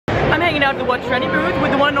I'm hanging out at the What's Trendy booth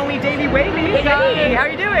with the one and only Davey, Wavey. Hey guys, how are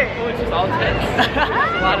you doing? Oh, it's just all tits.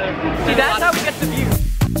 A lot of. See, that's how we get the view.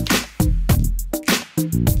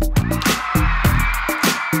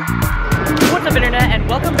 What's up, internet, and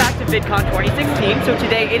welcome back to VidCon 2016. So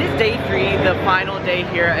today it is day 3, the final day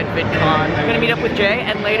here at VidCon. I'm gonna meet up with Jay,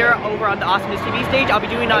 and later over on the AwesomenessTV stage, I'll be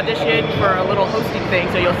doing an audition for a little hosting thing,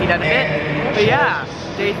 so you'll see that in a bit. But yeah.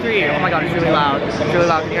 Day 3. Oh my god, it's really loud. It's really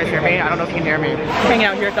loud. Can you guys hear me? I don't know if you can hear me. I'm hanging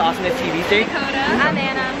out here at the AwesomenessTV stage. I'm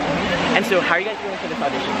Anna. And so, how are you guys doing for this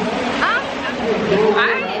audition?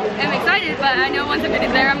 I am excited, but I know once I've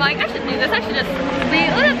been there, I'm like, I should do this. I should just be.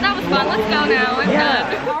 That was fun. Let's go now. I'm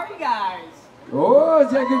done. How are you guys? Oh,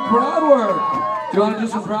 it's like good crowd work. Do you want to do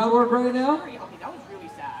some crowd work right now? Okay, that was really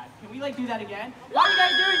sad. Can we like do that again? How are you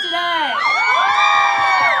guys doing today?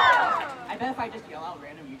 I bet if I just yell out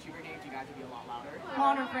random YouTuber names, you guys would be a lot louder.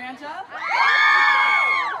 Connor Franta.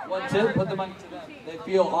 One tip, put the mic to them. They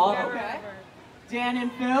feel honored. Okay. Dan and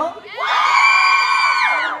Phil. Love it,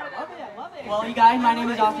 I love it. Well, you guys, my name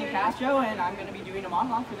is Castro, and I'm going to be doing a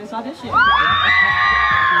monologue for this audition.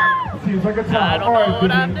 Seems like a time. I don't know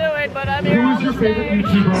what I'm doing, but I'm here. Who's your favorite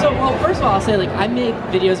YouTuber? So, well, first of all, I'll say, like, I make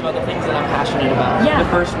videos about the things that I'm passionate about. Yeah. The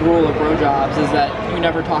first rule of bro jobs is that you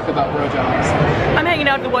never talk about bro jobs. I'm hanging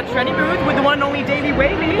out at the What's Trendy booth with the one and only Davey,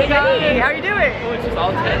 Wavey. Hey guys, how are you doing? Oh, it's just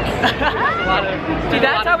all tits. A lot of. See,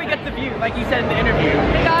 that's how we get the view, like you said in the interview.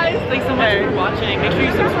 Hey guys, thanks so much for watching. Make sure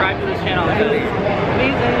you subscribe to this channel. It's amazing.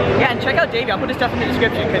 Yeah, and check out Davey. I'll put his stuff in the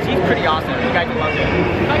description because he's pretty awesome. You guys will love it.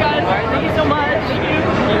 Bye guys. All right, thank you so much. Thank you.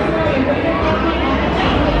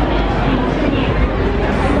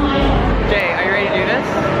 Jay, are you ready to do this?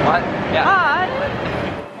 What? Yeah. Hi.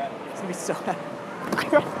 It's gonna be so bad.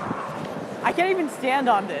 I can't even stand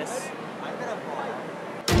on this.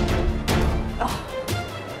 Oh.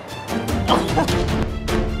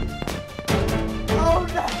 Oh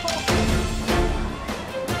no!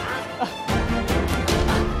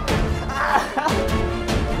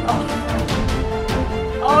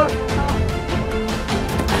 Oh no!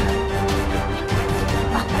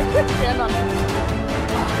 I can't stand on this.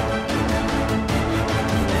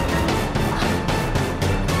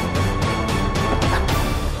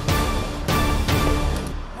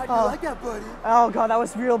 I like that, buddy. Oh god, that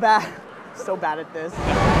was real bad. So bad at this.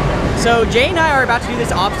 So Jay and I are about to do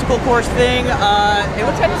this obstacle course thing. It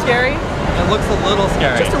looks kind of scary. It looks a little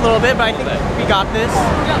scary. Just a little bit, but I think we got this.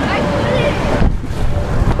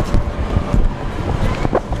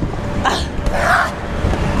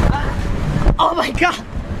 Oh my god!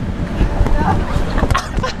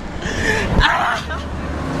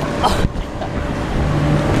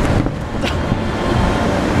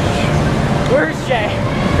 Where's Jay?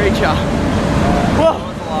 Great job. Whoa. That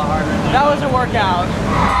was a lot harder. That was a workout.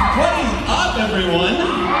 What is up, everyone?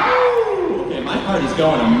 Woo! Okay, my heart is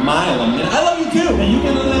going a mile a minute. I love you too. And you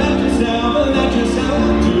can let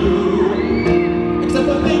yourself do. Except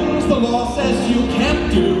for things the law says you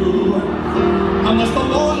can't do. Unless the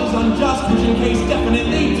law is unjust, which in case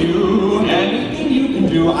definitely do. Anything you can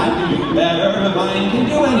do, I can do better. Mine can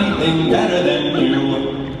do anything better than you.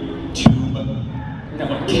 No,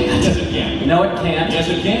 it can't. Yes, it can. No, it can't. Yes,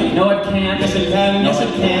 it can. No, it can't. Yes, it can. Yes, it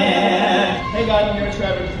can. Hey, guys, I'm here with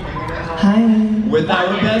Trevor. Hi. With our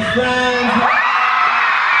best friends.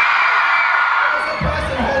 There's a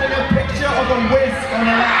person holding a picture of a whisk on a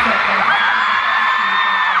laptop.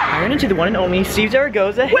 I ran into the one and only Steve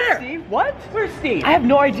Zaragoza. Hey, Where? Steve, what? Where's Steve? I have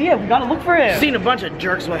no idea. We gotta look for him. Seen a bunch of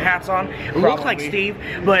jerks with hats on. It looked like Steve,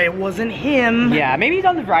 but it wasn't him. Yeah, maybe he's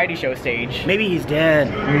on the variety show stage. Maybe he's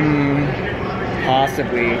dead.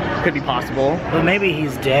 Possibly. Could be possible. But maybe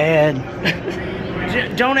he's dead.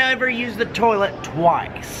 Don't ever use the toilet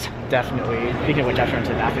twice. Definitely. Speaking of which, I have to run to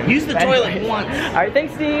the bathroom. Use the toilet once. Alright,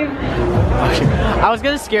 thanks, Steve. I was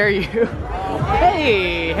gonna scare you.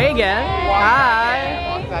 Hey, hey again.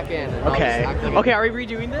 Hi. Walk back in. Okay. Okay, are we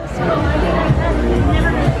redoing this?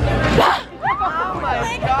 Oh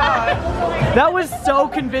my god. That was so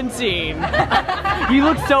convincing. You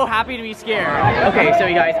look so happy to be scared. Okay, so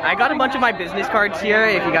you guys, I got a bunch of my business cards here.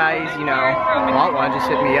 If you guys, you know, want one, just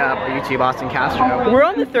hit me up. YouTube Austin Castro. We're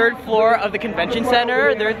on the 3rd floor of the convention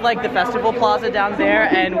center. There's like the festival plaza down there,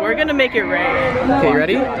 and we're gonna make it rain. Okay, you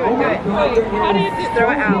ready? Okay. How do you just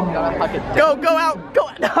throw it out? Go, go out, go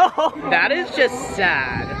out. No. That is just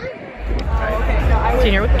sad. So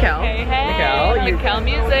here with Kel. Hey, hey. Kel, Kel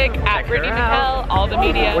Music at Brittany Kel, all the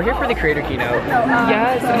media. We're here for the creator keynote.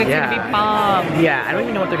 Yes, and it's gonna be bomb. Yeah, I don't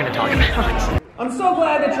even know what they're gonna talk about. I'm so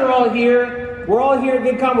glad that you're all here. We're all here at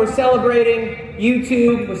VidCon. We're celebrating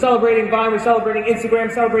YouTube. We're celebrating Vine. We're celebrating Instagram.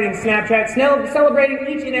 Celebrating Snapchat. Celebrating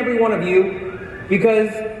each and every one of you because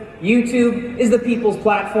YouTube is the people's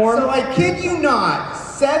platform. So I kid you not,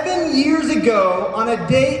 7 years ago, on a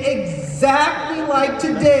day exactly like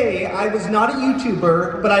today, I was not a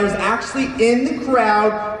YouTuber, but I was actually in the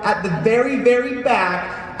crowd at the very, very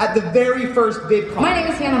back at the very first VidCon. My name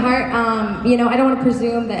is Hannah Hart. You know, I don't want to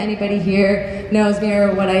presume that anybody here knows me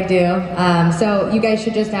or what I do. So you guys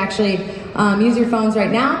should just actually use your phones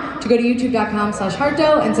right now to go to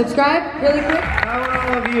youtube.com/Harto and subscribe really quick. How are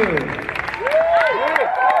all of you?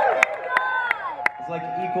 It's like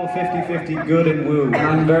equal 50-50 good and woo. And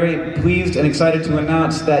I'm very pleased and excited to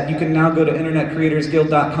announce that you can now go to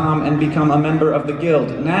internetcreatorsguild.com and become a member of the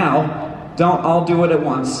guild. Now, don't all do it at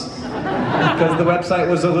once. Because the website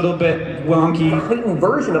was a little bit wonky. A heightened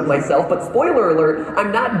version of myself, but spoiler alert,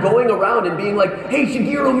 I'm not going around and being like, hey,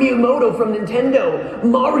 Shigeru Miyamoto from Nintendo,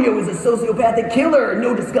 Mario is a sociopathic killer,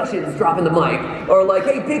 no discussions, dropping the mic. Or like,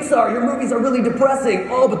 hey, Pixar, your movies are really depressing.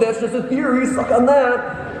 Oh, but that's just a theory, suck on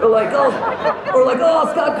that. Or like, oh,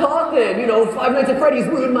 Scott Cawthon, you know, Five Nights at Freddy's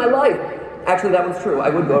ruined my life. Actually, that one's true. I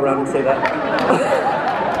would go around and say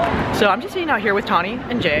that. So I'm just sitting out here with Tawny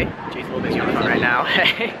and Jay. Jay's a little busy on the phone right now.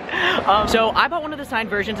 So I bought one of the signed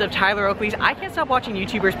versions of Tyler Oakley's I Can't Stop Watching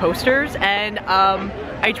YouTubers posters, and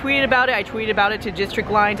I tweeted about it. I tweeted about it to District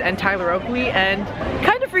Lines and Tyler Oakley, and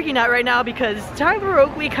kind of freaking out right now because Tyler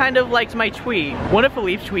Oakley kind of liked my tweet. One of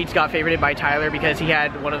Philippe's tweets got favorited by Tyler because he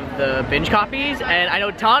had one of the binge copies, and I know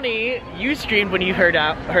Tawny, you streamed when you heard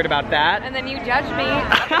about that. And then you judged me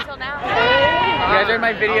up until now. You guys are in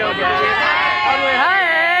my video. Hi!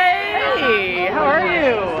 Hey, how are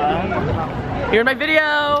you? You're in my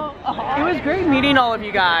video. It was great meeting all of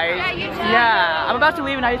you guys. Yeah, you too. Yeah, I'm about to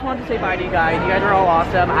leave and I just wanted to say bye to you guys. You guys are all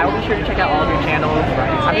awesome. I will be sure to check out all of your channels.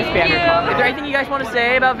 I'm a spammer. Is there anything you guys want to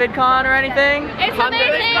say about VidCon or anything? It's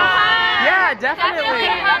amazing. Yeah, definitely.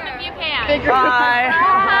 Come if you can. Bye.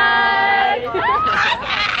 Bye.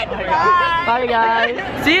 Bye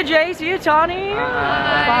guys. See you Jay, see you Tawny.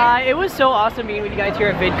 Bye. It was so awesome meeting with you guys here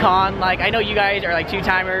at VidCon. Like, I know you guys are like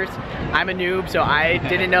two-timers. I'm a noob, so I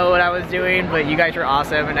didn't know what I was doing, but you guys were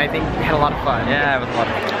awesome, and I think we had a lot of fun. Yeah, it was a lot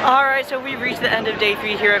of fun. Alright, so we've reached the end of day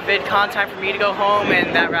 3 here at VidCon. Time for me to go home,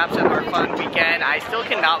 and that wraps up our fun weekend. I still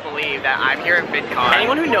cannot believe that I'm here at VidCon.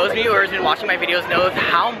 Anyone who knows me or has been watching my videos knows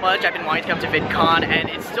how much I've been wanting to come to VidCon, and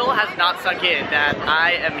it still has not sunk in that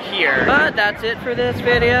I am here. But that's it for this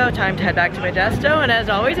video. Time to head back to Modesto, and as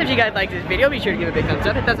always, if you guys like this video, be sure to give it a big thumbs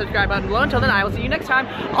up, hit that subscribe button below. Until then, I will see you next time.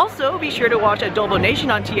 Also, be sure to watch Adolbo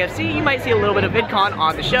Nation on TFC. You might see a little bit of VidCon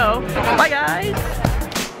on the show. Bye guys!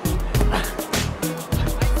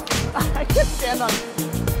 I can't stand on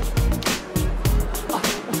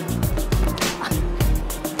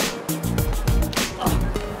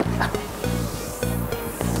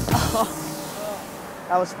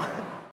that was fun.